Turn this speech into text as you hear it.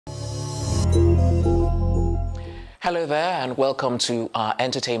Hello there and welcome to our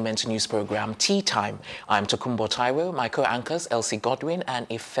entertainment news program, Tea Time. I'm Tokumbo Taiwo. My co-anchors, Elsie Godwin and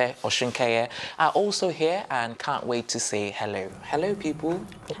Ife Oshunkeye, are also here and can't wait to say hello. Hello, people.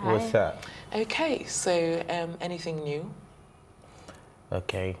 Hi. What's up? Okay, so anything new?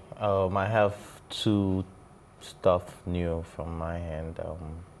 Okay, I have two stuff new from my end.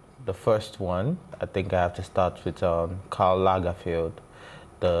 The first one, I think I have to start with Karl Lagerfeld,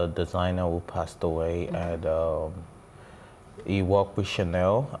 the designer who passed away, and he worked with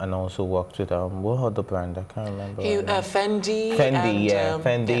Chanel and also worked with what other brand? I can't remember. Fendi.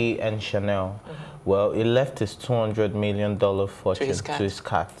 Fendi and Chanel. Well, he left his $200 million fortune to his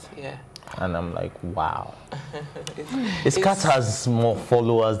cat. Yeah. And I'm like, wow. His cat has more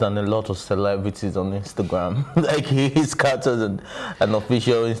followers than a lot of celebrities on Instagram. Like his cat has an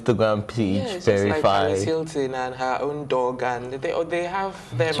official Instagram page verified. Like Paris Hilton and her own dog, and they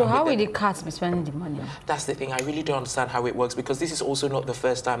have them. So how will the cats be spending the money? That's the thing. I really don't understand how it works, because this is also not the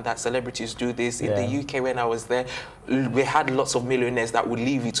first time that celebrities do this. In the UK, when I was there, we had lots of millionaires that would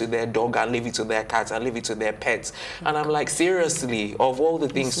leave it to their dog and leave it to their cats and leave it to their pets. And I'm like, seriously, of all the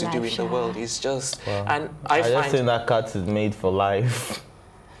things to do in the world, it's just, and I just think that cat is made for life.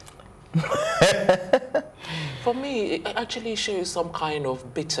 For me, it actually shows some kind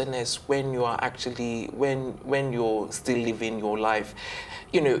of bitterness when you are actually, when you're still living your life.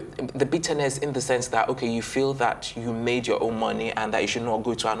 You know, the bitterness in the sense that, okay, you feel that you made your own money and that you should not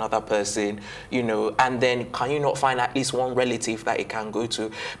go to another person, you know, and then can you not find at least one relative that it can go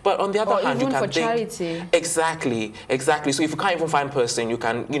to? But on the other hand, you can think... charity. Exactly. So if you can't even find a person, you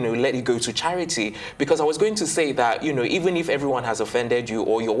can, you know, let it go to charity. Because I was going to say that, you know, even if everyone has offended you,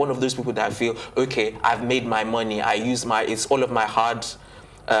 or you're one of those people that feel, okay, I've made my money, it's all of my hard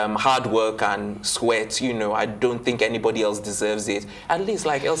work and sweat, you know, I don't think anybody else deserves it. At least,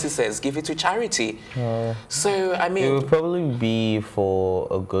 like Elsie says, give it to charity. So, I mean... It would probably be for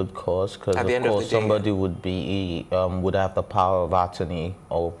a good cause, because of course somebody would be, would have the power of attorney.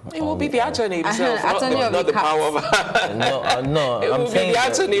 It will be the attorney himself, not the power of... no, it I'm will saying be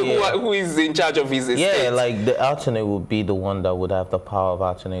the attorney who is in charge of his estate. Yeah, like the attorney would be the one that would have the power of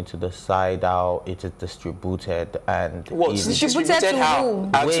attorney to decide how it is distributed and... What? Distributed to how?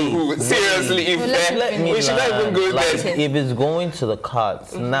 who? Seriously, we should not even go there. If it's going to the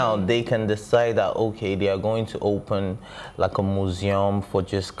cards, now they can decide that, okay, they are going to open like a museum for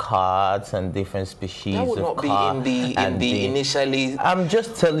just cards and different species that would of not cards. Be in the initially... I'm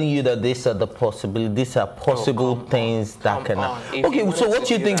just telling you that these are the possibilities, these are possible things that can happen. Okay, so what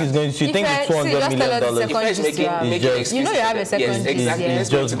do you think is going to... You think it's $200 million? You know you have a second. Yes, exactly. It's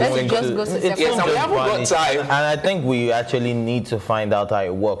just going to... Yes, we haven't got time. And I think we actually need to find out how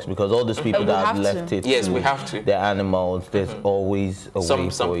it works, because all these people that have left it we have to. The animals, there's always a way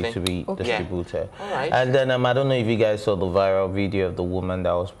for it to be distributed. And then I don't know if you guys saw the viral video of the woman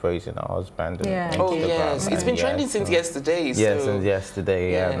that was praising her husband. Oh yes, it's been trending since yesterday. Yes, since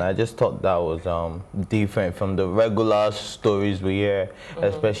yesterday, and I just thought that was different from the regular stories we hear,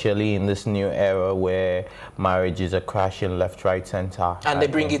 especially in this new era where marriages are crashing left, right, center. And they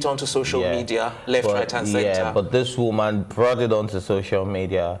bring it onto social media, left, right, and center. Yeah, but this woman brought it onto social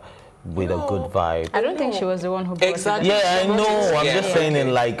media with a good vibe. I don't think she was the one who brought it. Yeah, I know. I'm just saying it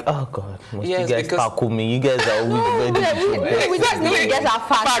like, oh God, must you guys tackle me? You guys are always we just need to get our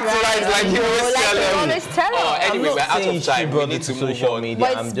facts right. Like you always tell us. Anyway, we're out of time. We need to social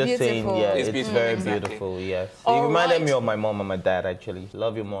media. I'm just saying, yeah, it's very beautiful. Yes. It reminded me of my mom and my dad, actually.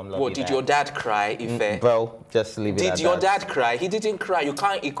 Love your mom, love your dad. Did your dad cry, Ife? Bro, just leave it at that. Did your dad cry? He didn't cry. You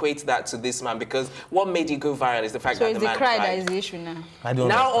can't equate that to this man, because what made it go viral is the fact that the man cried. So it's the cry that is the issue now. I don't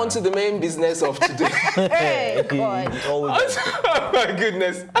know. Now on to the main business of today. Hey, God. Oh my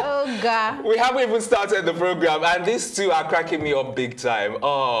goodness. Oh God. We haven't even started the program, and these two are cracking me up big time.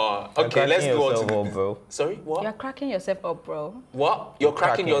 Oh, okay, let's go on to the... bro. Sorry, what? You're cracking yourself up, bro. What? You're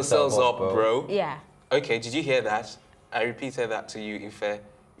cracking yourselves up, bro? Yeah. Okay, did you hear that? I repeated that to you, Ife.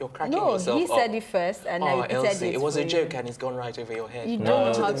 You're cracking yourself up. No, he said it first, and I repeated Elsie, it. It was a joke, and it's gone right over your head. You don't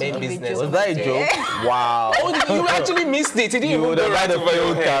know how the main business. Was that a joke? Wow. Oh, you actually missed it. It didn't even go right over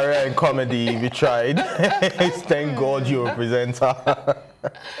your head. Career in comedy if you tried. Thank God you're a presenter.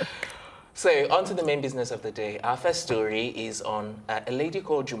 So, on to the main business of the day. Our first story is on a lady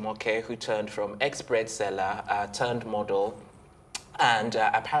called Jumoke, who turned from ex-bread seller, turned model, and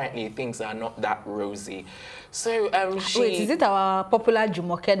apparently things are not that rosy. So Wait, is it our popular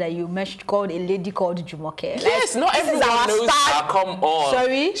Jumoke that you mentioned called a lady called Jumoke? Yes, not everyone knows her. Come on.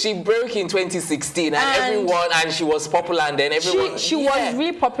 Sorry? She broke in 2016 and she was popular, and then everyone... She was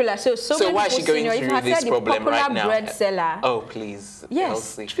really popular. So why is she going through this problem right now? Bread seller. Oh, please.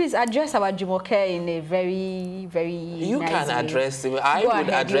 Yes, Elsie. please address our Jumoke in a very, very You nice can way. address it. I would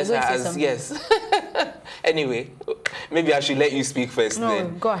address her as, yes. Anyway, maybe I should let you speak first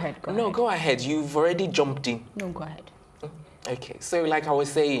then. No, go ahead. Go ahead. You've already jumped in. No, go ahead. Okay, so like I was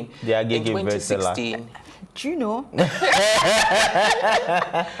saying, in 2016... Do you know? No,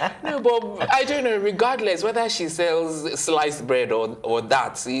 but I don't know, regardless whether she sells sliced bread or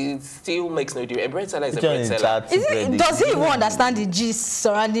that, it still makes no difference. A bread seller is a bread seller. Does he even understand the gist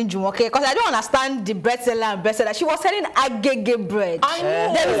surrounding Jumoke? Because I don't understand the bread seller and bread seller. She was selling agege bread. I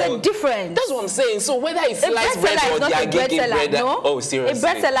know. There is a difference. That's what I'm saying. So whether it's sliced bread or the agege bread... No? Oh, seriously? A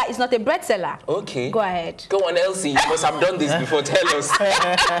bread seller is not a bread seller. Okay. Go ahead. Go on, Elsie. You must have done this before. Tell us.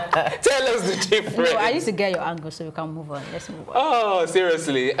 Tell us the difference. No, I used to get your angle so we can move on. Let's move on. Oh,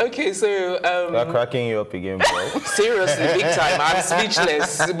 seriously. Okay, so... We're cracking you up again, bro. Seriously, big time. I'm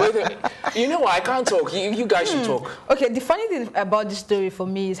speechless. You know what? I can't talk. You guys should talk. Okay, the funny thing about this story for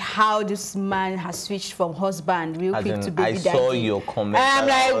me is how this man has switched from husband real quick to baby daddy. I saw your comment. I'm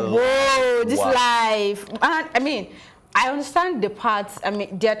like, whoa, this life. And I mean, I understand the parts. I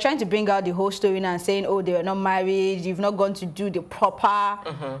mean, they're trying to bring out the whole story now and saying, oh, they were not married, you've not gone to do the proper...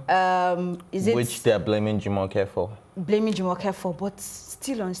 Which they're blaming Jumoke for. Blaming Jumoke for, but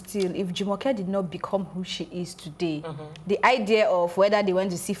still, if Jumoke did not become who she is today, the idea of whether they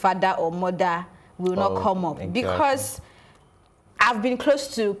went to see father or mother will not come up. Exactly. Because I've been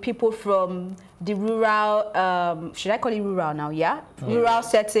close to people from the rural, should I call it rural now, yeah? Rural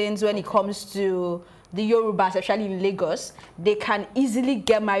settings when it comes to the Yorubas, especially in Lagos, they can easily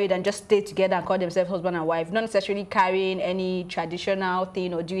get married and just stay together and call themselves husband and wife, not necessarily carrying any traditional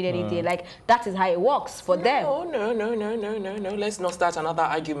thing or doing anything. Like, that is how it works for them. No. Let's not start another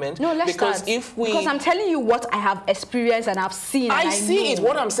argument. No, let's start. Because I'm telling you what I have experienced and I've seen. I see it.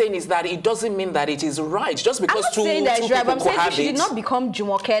 What I'm saying is that it doesn't mean that it is right. Just because two people cohabit. I'm saying if she did not become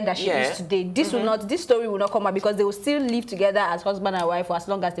Jumoke that she is today, this story will not come out because they will still live together as husband and wife for as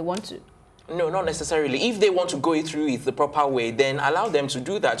long as they want to. No, not necessarily. If they want to go through it the proper way, then allow them to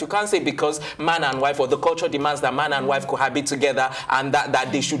do that. You can't say because man and wife or the culture demands that man and wife cohabit together and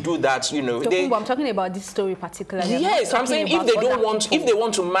that they should do that, you know. I'm talking about this story particularly. Yes, I'm saying if they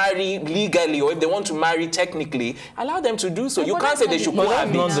want to marry legally or if they want to marry technically, allow them to do so. You can't say they should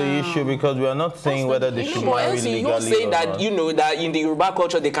cohabit. That's not the issue because we are not saying whether they should marry legally. You're saying that, you know, that in the Yoruba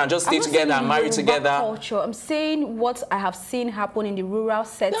culture they can just stay together and marry together. I'm saying what I have seen happen in the rural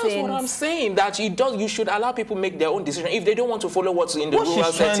settings. That's what I'm saying. That you should allow people make their own decision if they don't want to follow what's in the rural setting.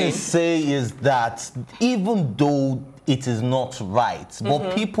 What she's trying to say is that even though it is not right,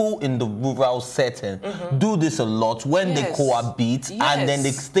 but people in the rural setting do this a lot when they cohabit and then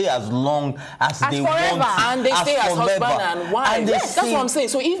they stay as long as they want. And they stay as husband and wife. Yes, that's what I'm saying.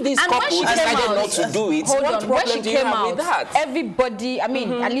 So if this couple decided not to do it, what problem do you have with that? Everybody, I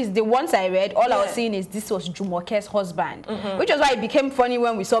mean, at least the ones I read, all I was seeing is this was Jumoke's husband, which was why it became funny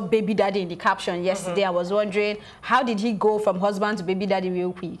when we saw baby daddy in the caption yesterday. I was wondering, how did he go from husband to baby daddy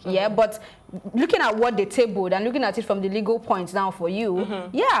real quick? Yeah, but looking at what they tabled and looking at it from the legal points now for you,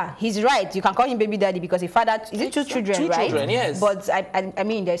 yeah, he's right. You can call him baby daddy because he fathered, is it two children, right? 2 children, yes. But I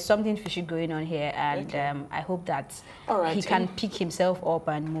mean, there's something fishy going on here, and I hope that he can pick himself up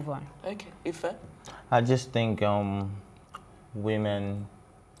and move on. Okay, Ife? I just think women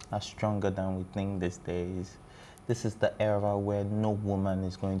are stronger than we think these days. This is the era where no woman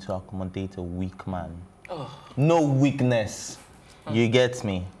is going to accommodate a weak man. No weakness. You get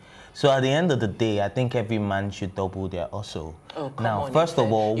me? So at the end of the day, I think every man should double their hustle. Now, first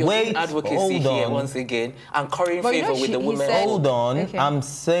of all, wait, advocacy here once again. I'm currying favor with the women. Hold on. Okay. I'm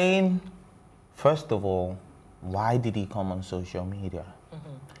saying, first of all, why did he come on social media?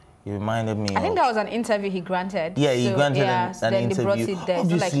 He reminded me I think that was an interview he granted. Yeah, he granted an interview. They brought it there.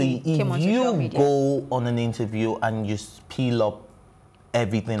 Obviously, like he came on social media. Go on an interview and you peel up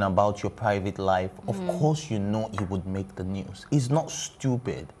everything about your private life, of course you know he would make the news. He's not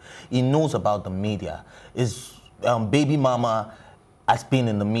stupid. He knows about the media. His baby mama has been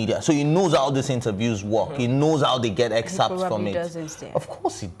in the media, so he knows how these interviews work. He knows how they get excerpts from it. Of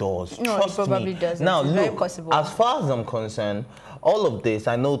course he does. No, trust he probably me. doesn't. Now it's look, very possible. as far as I'm concerned, all of this,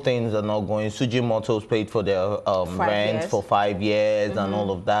 I know things are not going. Suji Motors paid for their rent for 5 years and all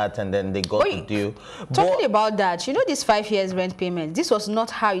of that, and then they got the deal. Talking about that, you know this 5 years rent payment, this was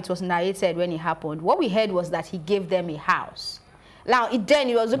not how it was narrated when it happened. What we heard was that he gave them a house. Now, then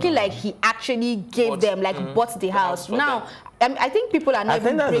it was looking like he actually gave them, like, bought the house. Now, I think people are not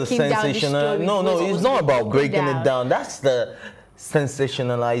even breaking down the story. No, it's not about breaking it down. That's the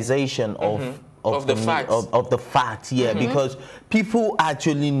sensationalization of the facts, yeah, because people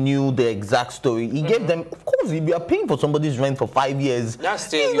actually knew the exact story. He gave them, of course, if you are paying for somebody's rent for 5 years,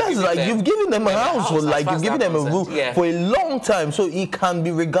 you've given them a house, for like you've given them a roof for a long time, so it can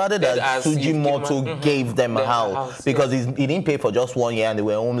be regarded as Sujimoto gave them a house because he didn't pay for just 1 year and they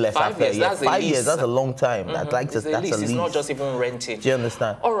were homeless after a year. 5 years, that's a long time. That's a lease. It's not just even renting. Do you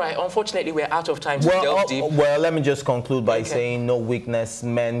understand? All right, unfortunately, we're out of time to delve deep. Well, let me just conclude by saying no weakness,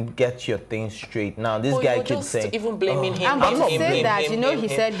 men, get your things straight. Now, this guy keeps saying, even blaming him. I'm going to say that, you know, he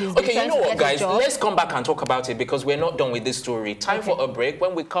said he's okay, you know what, guys? Let's come back and talk about it because we're not done with this story. Time for a break.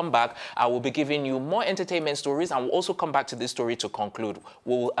 When we come back, I will be giving you more entertainment stories and we'll also come back to this story to conclude.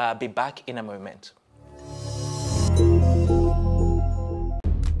 We'll be back in a moment.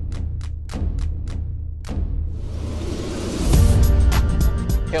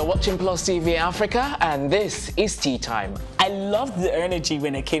 You're watching Plus TV Africa, and this is Tea Time. I loved the energy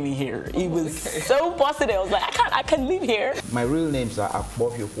when I came in here. It was so positive. I was like, I can't live here. My real names are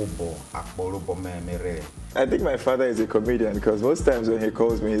Akbofio Fobo, Akborobo Mere. I think my father is a comedian because most times when he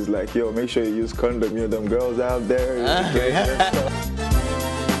calls me, he's like, yo, make sure you use condom, you know, them girls out there.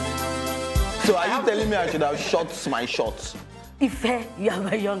 So are you telling me I should have shot my shots? Ife, you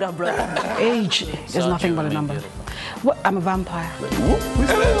have a younger brother. Age is nothing but a number. What? I'm a vampire.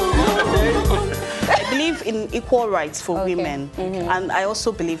 I believe in equal rights for women, and I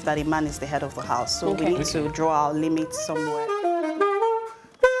also believe that a man is the head of the house, so we need to draw our limits somewhere.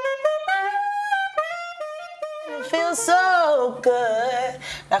 It feels so good.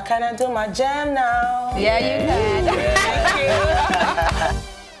 Now can I do my jam now? Yeah, you can. Thank you.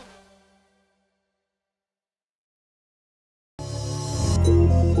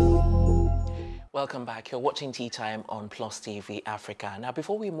 Welcome back. You're watching Tea Time on Plus TV Africa. Now,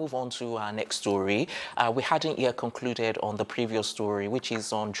 before we move on to our next story, we hadn't yet concluded on the previous story, which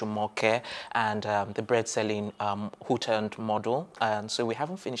is on Jumoke and the bread-selling who-turned model. And so we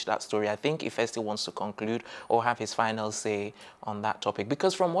haven't finished that story. I think Ife still wants to conclude or have his final say on that topic.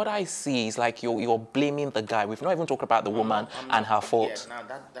 Because from what I see, it's like you're blaming the guy. We've not even talked about the woman and her fault. Yeah,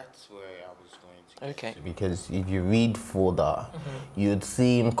 that's where I was going to. Okay. Because if you read further, you'd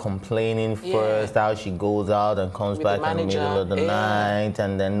see him complaining first, how she goes out and comes back in the middle of the night,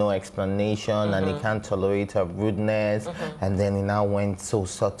 and then no explanation, and he can't tolerate her rudeness, and then he now went so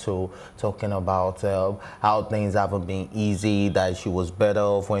subtle, talking about how things haven't been easy, that she was better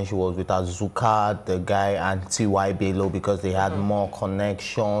off when she was with Azuka, the guy, and T.Y. Bello, because they had more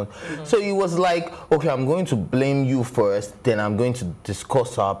connection. So he was like, okay, I'm going to blame you first, then I'm going to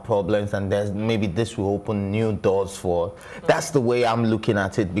discuss our problems, and then maybe this will open new doors for us. That's the way I'm looking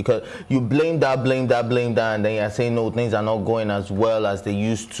at it, because you blame that, and then you're saying, no, things are not going as well as they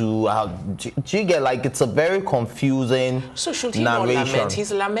used to. Do you get, like, it's a very confusing So should he not lament?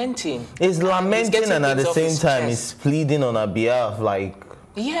 He's lamenting. He's lamenting, and at the same time, he's pleading on her behalf, like...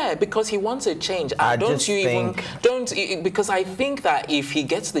 Yeah, because he wants a change. Because I think that if he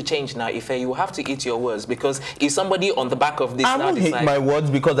gets the change now, Ife, you have to eat your words, because if somebody on the back of this I won't hate my words,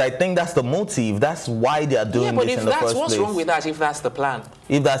 because I think that's the motive. That's why they are doing this in the first place. Yeah, but if that's what's wrong with that, if that's the plan?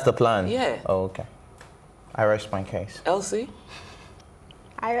 If that's the plan? Yeah. Oh, okay. I rest my case. Elsie?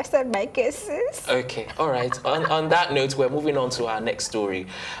 I rested my cases. Okay, all right. On that note, we're moving on to our next story.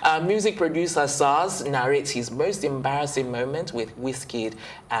 Music producer Sarz narrates his most embarrassing moment with Wizkid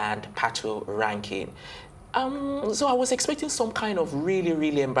and Patoranking. So I was expecting some kind of really,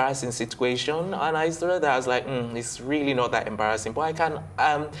 really embarrassing situation, and I started that I was like, it's really not that embarrassing, but I can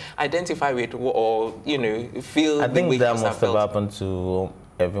identify with or, you know, feel. I think that must have happened to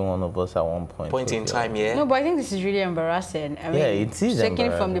every one of us at one point in time, yeah. No, but I think this is really embarrassing. I mean, it is taking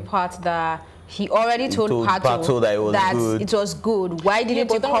from the part that he already told Pato that it was good. Why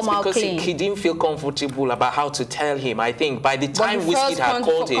didn't he come out clean? He didn't feel comfortable about how to tell him. I think by the time Wizkid had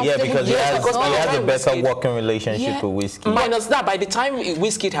called him, because he has a better working relationship with Wizkid. Minus that, by the time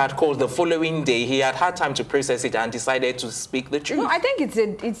Wizkid had called the following day, he had time to process it and decided to speak the truth. No, I think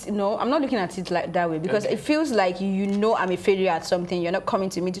it's no. I'm not looking at it like that way, because it feels like you know I'm a failure at something. You're not coming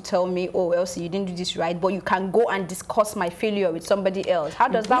to me to tell me, oh, Elsie, you didn't do this right, but you can go and discuss my failure with somebody else. How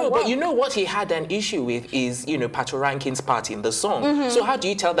does that work? But you know what he had had an issue with is, you know, Patoranking's part in the song. So how do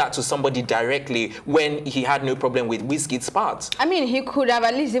you tell that to somebody directly when he had no problem with Wizkid's part? I mean, he could have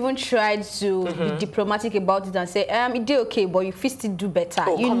at least even tried to be diplomatic about it and say, it did okay, but you feel still do better.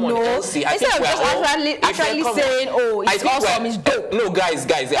 Oh, you come know, on, Elsie. I instead think of just actually saying, oh, it's awesome, it's dope. No, guys,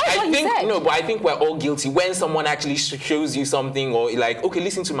 but I think we're all guilty when someone actually shows you something, or like, okay,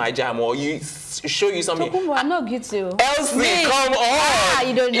 listen to my jam, or you show you something. I'm not guilty. Elsie, come on.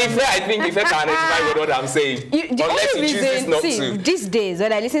 You don't know. I think if I can identify with what I'm saying, the only reason, these days,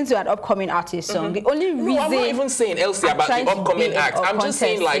 when I listen to an upcoming artist song, the only reason... No, I'm not even saying Elsie about the upcoming act. I'm just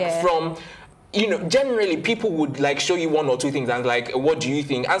saying, like, from... You know, generally people would like show you one or two things and like, what do you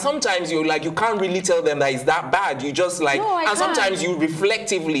think? And sometimes you're like, you can't really tell them that it's that bad. You just like, and sometimes you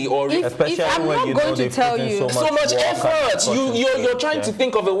reflectively or if I'm not going to tell you so much effort, you're trying to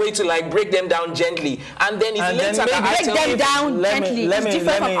think of a way to like break them down gently, and then it's later that I tell you, break them down gently. It's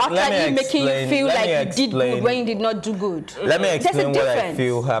different from after you making you feel like you did good when you did not do good. Let me explain what I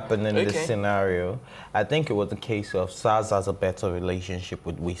feel happened in this scenario. I think it was a case of Sarz has a better relationship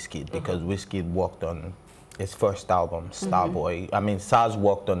with Wizkid because Wizkid worked on his first album, Starboy. I mean, Sarz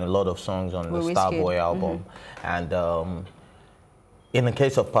worked on a lot of songs on the Starboy album. And in the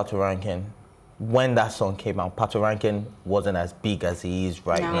case of Patoranking, when that song came out, Patoranking wasn't as big as he is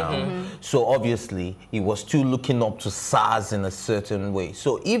right now. So obviously, he was still looking up to Sarz in a certain way.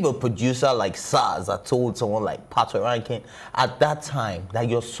 So if a producer like Sarz had told someone like Patoranking at that time that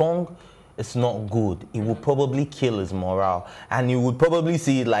your song it's not good, it would probably kill his morale, and you would probably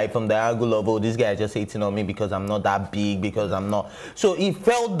see it like from the angle of, oh, this guy just hating on me because I'm not that big, because I'm not. So he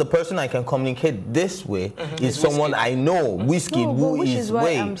felt the person I can communicate this way is someone I know, Wizkid, who is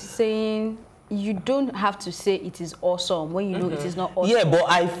why I'm saying you don't have to say it is awesome when you know it is not awesome. Yeah, but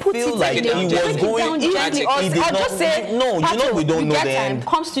I feel like he was going gently, or just say, no, you know we don't know the end.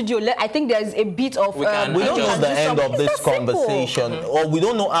 Come studio, I think there's a bit of we don't know the end of this conversation, or we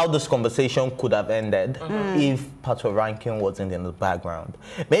don't know how this conversation could have ended if Patoranking wasn't in the background.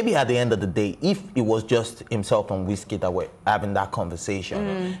 Maybe at the end of the day, if it was just himself and Wizkid that were having that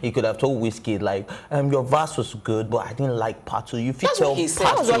conversation, he could have told Wizkid like, your verse was good, but I didn't like Pato. You fit tell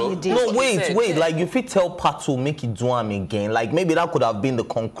Pato. No, wait, like you fit tell Pato make it do him again. Like maybe that could have been the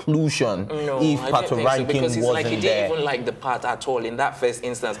conclusion if Patoranking because wasn't like he didn't even like the part at all in that first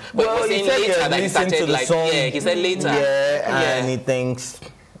instance. But well, he said later that he started like, he said later. And he thinks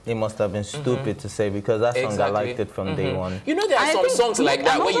it must have been stupid to say because that song I liked it from day one. You know, there are some songs like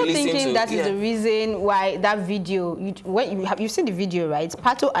that when you listen to. I'm thinking that is the reason why that video. You've seen the video, right?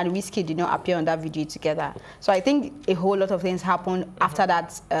 Pato and Wizkid did not appear on that video together. So I think a whole lot of things happened after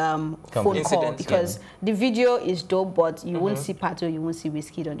that phone call because the video is dope, but you won't see Pato, you won't see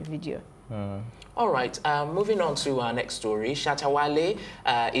Wizkid on the video. All right, moving on to our next story. Shatta Wale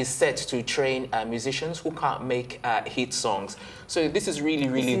is set to train musicians who can't make hit songs. So this is really,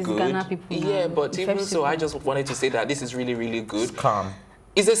 really good. Ghana people, yeah, but even so, I just wanted to say that this is really, really good. Scam.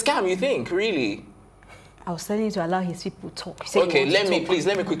 It's a scam, you think? Really? I was telling you to allow his people to talk. Okay, let me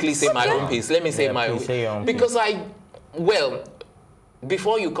quickly say my own piece. Let me say my own. Because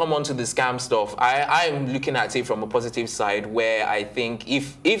before you come on to the scam stuff, I'm looking at it from a positive side where I think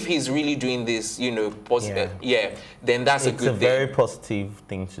if he's really doing this, you know, then that's a good thing. It's a very positive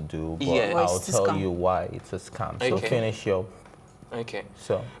thing to do, but I'll tell you why it's a scam. So finish your... Okay.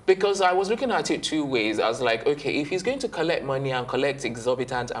 So because I was looking at it two ways. I was like, okay, if he's going to collect money and collect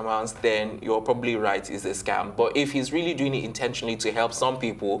exorbitant amounts, then you're probably right, it's a scam. But if he's really doing it intentionally to help some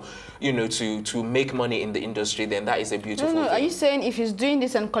people, you know, to make money in the industry, then that is a beautiful thing. Are you saying if he's doing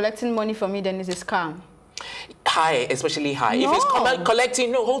this and collecting money from me, then it's a scam? High, especially high. No. If he's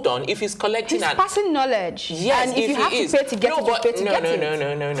collecting, no, hold on. If he's collecting, he's passing knowledge. Yes, and if you have to pay to get it, you pay to get it.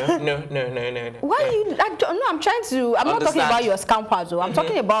 No. Why are you? I'm trying to. I'm not talking about your scam part, though. I'm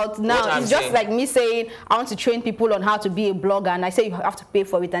talking about now. It's just like me saying I want to train people on how to be a blogger, and I say you have to pay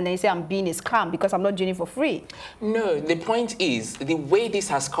for it, and then you say I'm being a scam because I'm not doing it for free. No, the point is the way this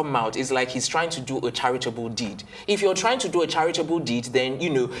has come out is like he's trying to do a charitable deed. If you're trying to do a charitable deed, then you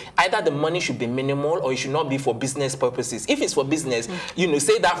know either the money should be minimal or it should not be for business purposes. If it's for business, you know,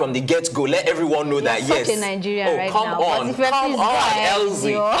 say that from the get-go. Let everyone know that yes. In Nigeria right come now. on, Elsie.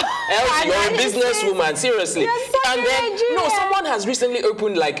 Elsie, you're a businesswoman, seriously. And then no, someone has recently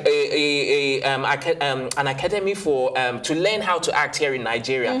opened like an academy for to learn how to act here in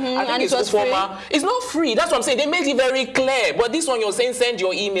Nigeria. I think it's former. It's not free. That's what I'm saying. They made it very clear. But this one you're saying send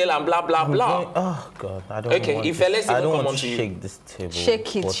your email and blah blah blah. Oh God, I don't. Okay, if Leslie will come on to you. Shake this table.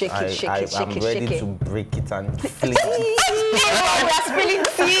 Shake it. I'm ready to break it and fling it. We're spilling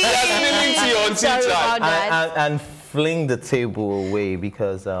tea on Twitter. And fling the table away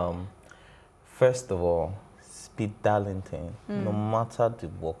because First of all, Speed Darlington, no matter the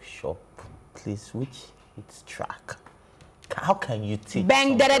workshop, please, which hits track? How can you teach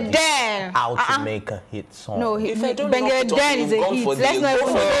somebody how to make a hit song? No, if I don't Bang know is a hit. Let's not go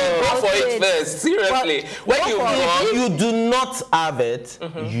for it first. Seriously, if you do not have it,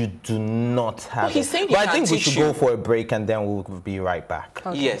 you do not have he's saying it. But I think we should go for a break and then we'll be right back.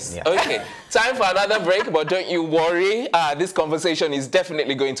 Okay. Yes. Yeah. Okay. Time for another break, but don't you worry. This conversation is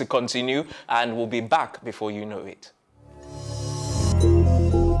definitely going to continue, and we'll be back before you know it.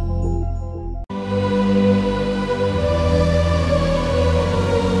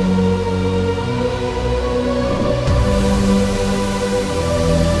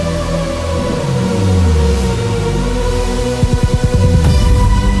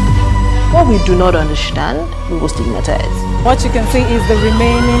 What we do not understand, we will stigmatize. What you can see is the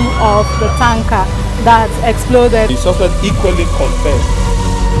remaining of the tanker that exploded. The suspect equally confessed.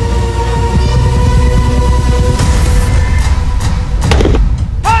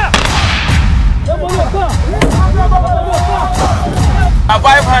 A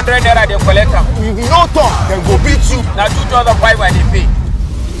 500 naira they collect am. If you no talk, then go beat you. Now 2,500 they pay.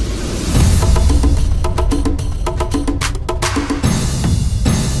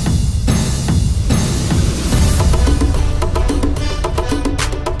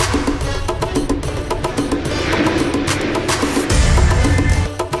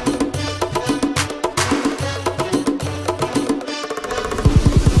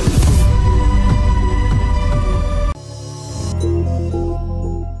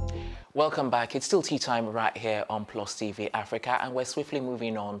 Welcome back. It's still tea time right here on Plus TV Africa, and we're swiftly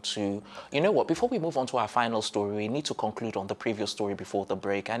moving on to, you know what, before we move on to our final story, we need to conclude on the previous story before the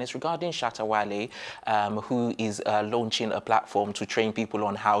break, and it's regarding Shatta Wale, who is launching a platform to train people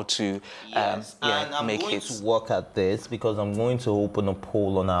on how to and I'm make going hits. to work at this because I'm going to open a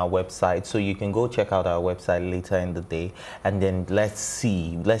poll on our website, so you can go check out our website later in the day, and then let's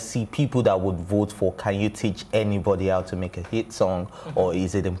see people that would vote for, can you teach anybody how to make a hit song, or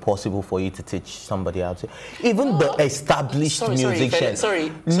is it impossible for you to teach somebody how to, even the established musicians.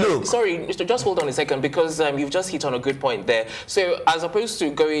 Sorry, just hold on a second, because you've just hit on a good point there. So as opposed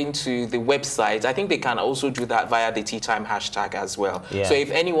to going to the website, I think they can also do that via the Tea Time hashtag as well. Yeah. So if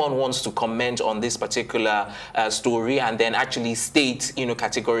anyone wants to comment on this particular story and then actually state, you know,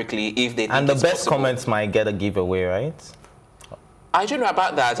 categorically if they think and the it's best possible. Comments might get a giveaway, right? I don't know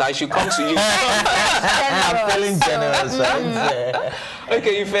about that. I should come to you. I'm feeling generous, right?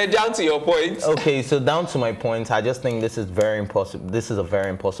 Okay, if down to your point. Okay, so down to my point, I just think this is very impossible. This is a very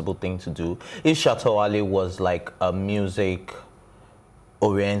impossible thing to do. If Shatta Wale was like a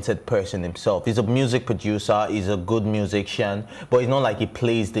music-oriented person himself, he's a music producer, he's a good musician, but it's not like he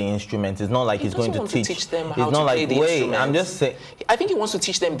plays the instruments. It's not like he's going to teach them how to play the instruments. I'm just saying. I think he wants to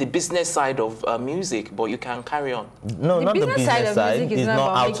teach them the business side of music, but you can carry on. No, not the business side. It's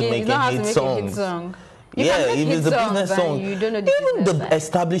not how to make a hit song. Yeah, if it's a business song, you don't know the even the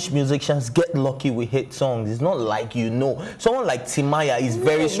established musicians get lucky with hit songs. It's not like, you know, someone like Timaya is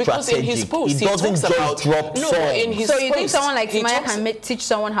very strategic. In his post, he doesn't just drop songs. So you think someone like Timaya can teach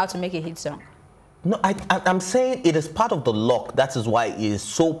someone how to make a hit song? No, I'm saying it is part of the luck. That is why he is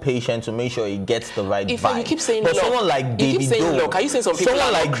so patient to make sure he gets the right vibe. You keep saying but luck. Someone like Davido, are you saying some people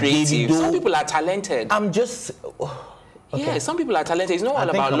are like creative? Some people are talented. I'm just. Okay. Yeah, some people are talented. It's not all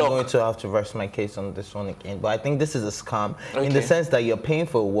about luck. I'm going to have to rest my case on this one again. But I think this is a scam in the sense that you're paying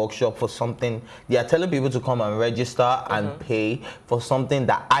for a workshop for something. They are telling people to come and register and pay for something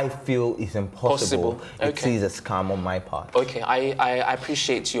that I feel is impossible. It is a scam on my part. Okay, I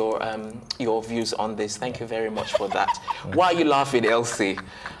appreciate your views on this. Thank you very much for that. Why are you laughing, Elsie?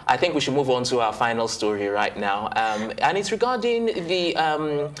 I think we should move on to our final story right now. And it's regarding the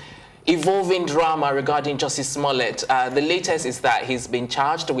evolving drama regarding Jussie Smollett. The latest is that he's been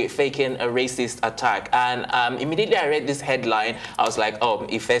charged with faking a racist attack. And immediately I read this headline, I was like, oh,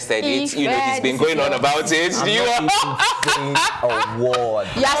 Ife said it. You know, he's been going on about it. I'm not even saying a word.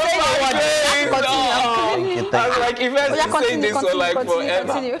 Yeah, say the word. Thank you. Like, Ife has been saying this for like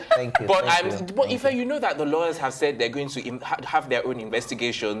forever. Thank you. But Ife, you know that the lawyers have said they're going to have their own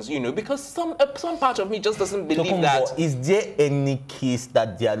investigations, you know, because some part of me just doesn't believe that. Is there any case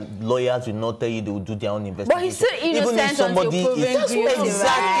that their lawyers will not tell you they will do their own investigation? But he's still innocent even if somebody is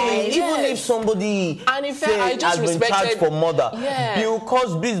even if somebody has been charged for murder, Bill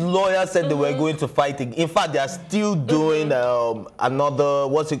Cosby's lawyer said they were going to fight it. In fact, they are still doing another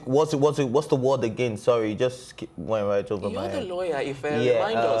what's the word again? Sorry, just went right over my head. You're the lawyer, if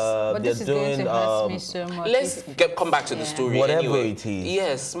remind us. But this is going to hurt me so much. Let's come back to the story. Whatever it is.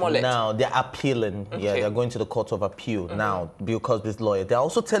 Yes, Smollett. Now they're appealing. Yeah, they're going to the Court of Appeal now. Bill Cosby's lawyer. They're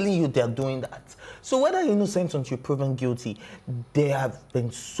also telling you you they're doing that. So whether you're innocent until you're proven guilty, there have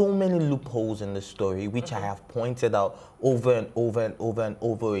been so many loopholes in the story, which I have pointed out over and over and over and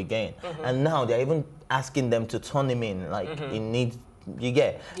over again. And now they're even asking them to turn him in, like it needs. You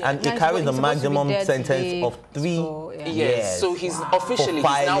get, and it carries a maximum sentence of 3 years. So he's officially he's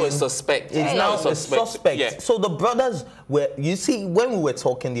now a suspect. He's now a suspect. So the brothers were, you see, when we were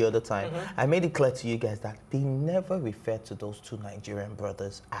talking the other time, I made it clear to you guys that they never referred to those 2 Nigerian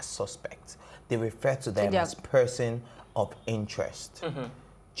brothers as suspects. They referred to them as person of interest.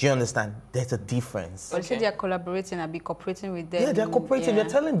 Do you understand? There's a difference. But you say they're collaborating and be cooperating with them. Yeah, they're cooperating. They're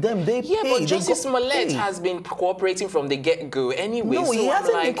telling them they pay. Yeah, but Jussie Smollett has been cooperating from the get-go anyway. No, so he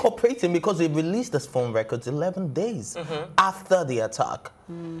hasn't been cooperating because he released his phone records 11 days after the attack.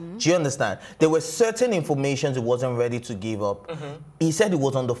 Do you understand? There were certain information he wasn't ready to give up. He said he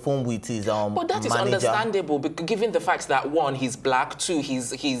was on the phone with his But that is understandable, given the fact that 1, he's black, 2,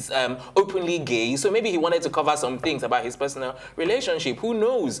 he's openly gay. So maybe he wanted to cover some things about his personal relationship. Who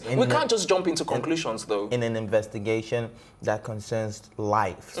knows? We can't just jump into conclusions, though. In an investigation that concerns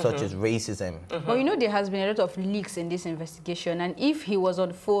life, such as racism. Well, you know, there has been a lot of leaks in this investigation, and if he was on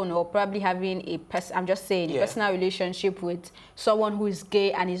the phone or probably having a personal relationship with someone who is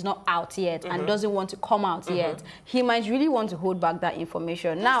gay and is not out yet and doesn't want to come out yet, he might really want to hold back that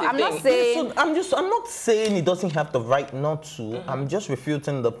information. Now, I'm not saying... I'm not saying he doesn't have the right not to. I'm just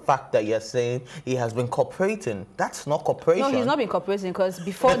refuting the fact that you're saying he has been cooperating. That's not cooperation. No, he's not been cooperating because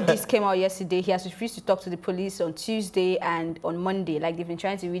before this came out yesterday, he has refused to talk to the police on Tuesday and on Monday. Like, they've been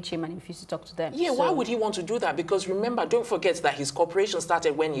trying to reach him and he refused to talk to them. Yeah, why would he want to do that? Because remember, don't forget that his cooperation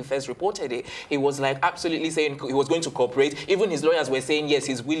started when he first reported it. He was like absolutely saying he was going to cooperate. Even his lawyers were saying, yes,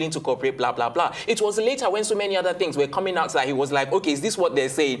 he's willing to cooperate, blah, blah, blah. It was later when so many other things were coming out that he was like, okay, is this what they're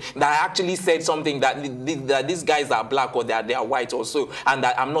saying? That I actually said something that these guys are black or they are white or so, and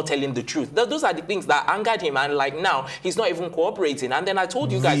that I'm not telling the truth. Those are the things that angered him, and like now, he's not even cooperating. And then I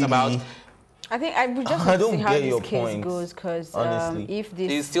told you guys about... I think I would just see how this case goes, because if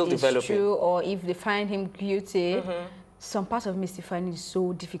this is true or if they find him guilty, some part of me still find it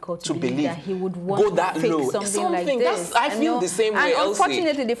so difficult to believe that he would want to fake something like this. I feel the same way. And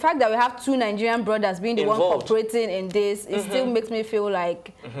unfortunately, the fact that we have 2 Nigerian brothers being the one cooperating in this, it still makes me feel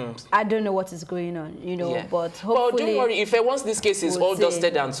like I don't know what is going on, you know. But hopefully, don't worry. If once this case is all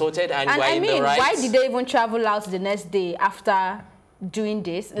dusted and sorted and we're in the right, why did they even travel out the next day after doing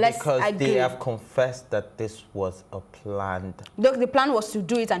this? Because they have confessed that this was a planned. The plan was to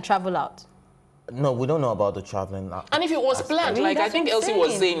do it and travel out. No, we don't know about the traveling. And if it was planned, like I think Elsie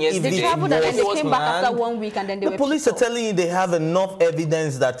was saying yesterday, they traveled and then they came back after 1 week and then they were... The police are telling you they have enough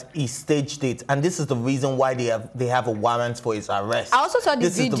evidence that he staged it, and this is the reason why they have a warrant for his arrest. I also saw the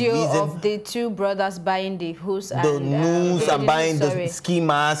video of the 2 brothers buying the hoods and... The news and buying the ski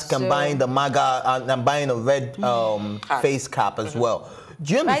mask and buying the MAGA and buying a red face cap as well.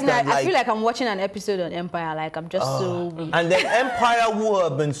 Do you understand? Right now, I feel like I'm watching an episode on Empire. Like, I'm just so weak. And then Empire, who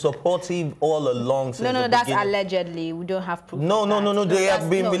have been supportive all along since No, that's allegedly. We don't have proof. No. They have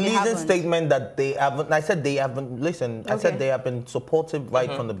been releasing statement that they haven't. I said they haven't. Listen, I said they have been supportive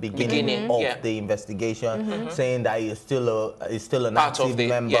right from the beginning of the investigation, saying that he's still an active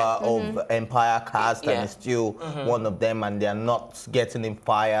member of Empire cast and is still one of them, and they are not getting him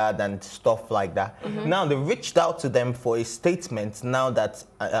fired and stuff like that. Now they reached out to them for a statement. Now that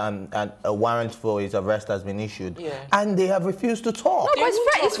a warrant for his arrest has been issued, and they have refused to talk. No, but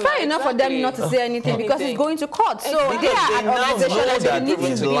it's fair enough for them not to say anything because it's going to court. So they are an organization that need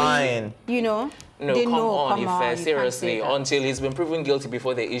to be lying. You know. No, come on, seriously, until he's been proven guilty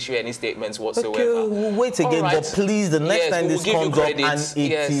before they issue any statements whatsoever. Okay, we'll wait again, but please, the next time this comes up and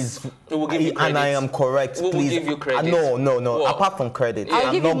it is, and I am correct, please. We'll give you credit. No, apart from credit,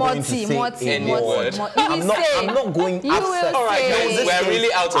 I'll give you more I'm not going after. All right, we're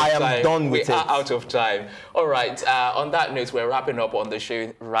really out of time. I am done with it. We are out of time. All right, on that note, we're wrapping up on the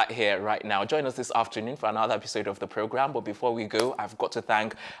show right here, right now. Join us this afternoon for another episode of the program. But before we go, I've got to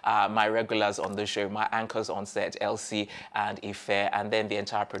thank my regulars on the show, my anchors on set, Elsie and Ife, and then the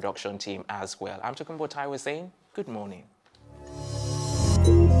entire production team as well. I'm Tokumbo Tai was saying good morning.